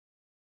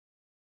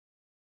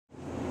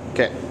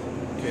Okay.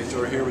 Okay,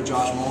 so we're here with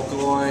Josh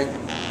Mulcoy.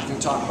 We're going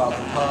to talk about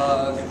the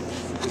Pug.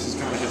 This is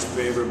kind of his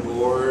favorite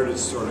board. It's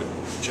sort of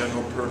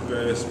general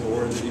purpose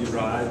board that he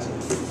rides.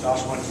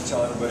 Josh, why don't you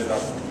tell everybody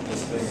about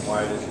this thing,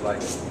 why it is you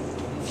like it?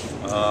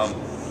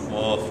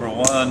 Well, for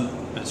one,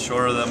 it's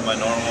shorter than my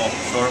normal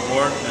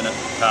shortboard, and it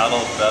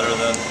paddles better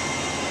than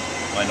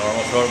my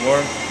normal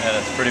shortboard, and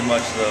it's pretty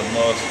much the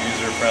most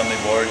user-friendly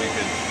board you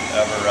could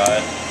ever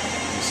ride.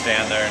 You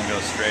stand there and go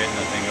straight, and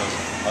the thing goes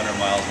 100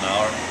 miles an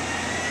hour,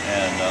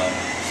 and at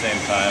the same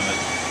time, it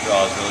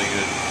draws really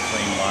good,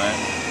 clean lines.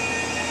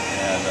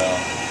 And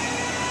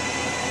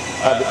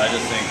I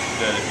just think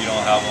that if you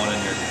don't have one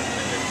in your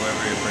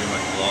quiver, you're pretty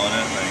much blowing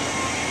it. Like,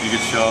 you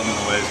could show up and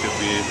the waves could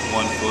be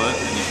 1 foot,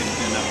 and you can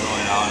end up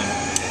going out and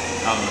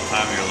having the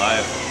time of your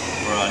life,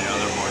 where on your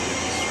other board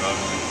you'd be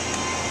struggling.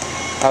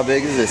 How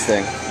big is this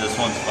thing? This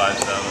one's 5'7".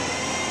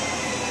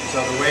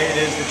 So the way it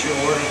is that you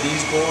order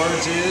these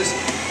boards is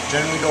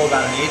generally go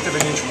about 1/8 of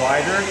an inch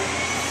wider,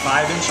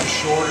 5 inches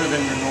shorter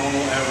than your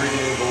normal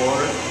everyday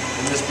board,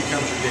 and this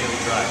becomes your daily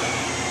driver.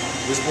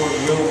 This board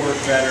will work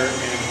better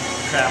in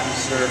crappy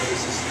surf.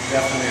 This is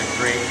definitely a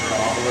great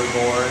groveler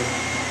board.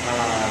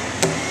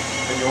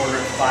 Then you order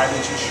it 5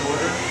 inches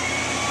shorter,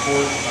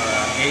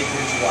 1/8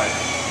 inch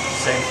wider.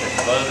 Same thing.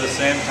 But at the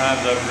same time,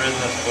 I've ridden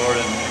this board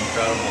in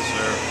incredible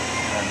surf,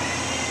 and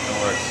it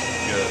works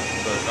good.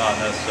 So it's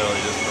not necessarily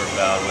just for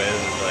bad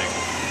waves, it's like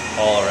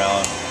all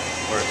around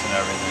works and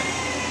everything.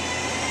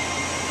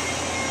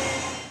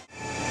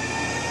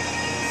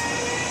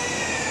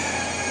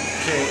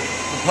 Okay,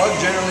 the Pug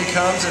generally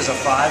comes as a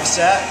 5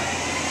 set,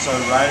 so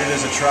ride it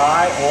as a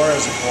tri or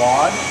as a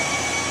quad.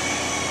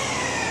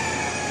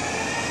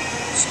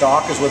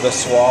 Stock is with a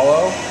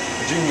swallow,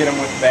 but you can get them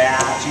with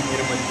bats, you can get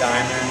them with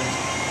diamond,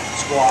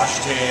 squash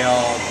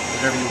tail,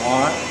 whatever you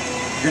want.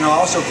 You can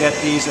also get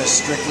these as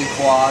strictly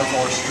quads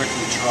or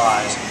strictly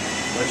tris,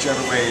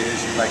 whichever way it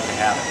is you'd like to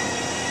have it.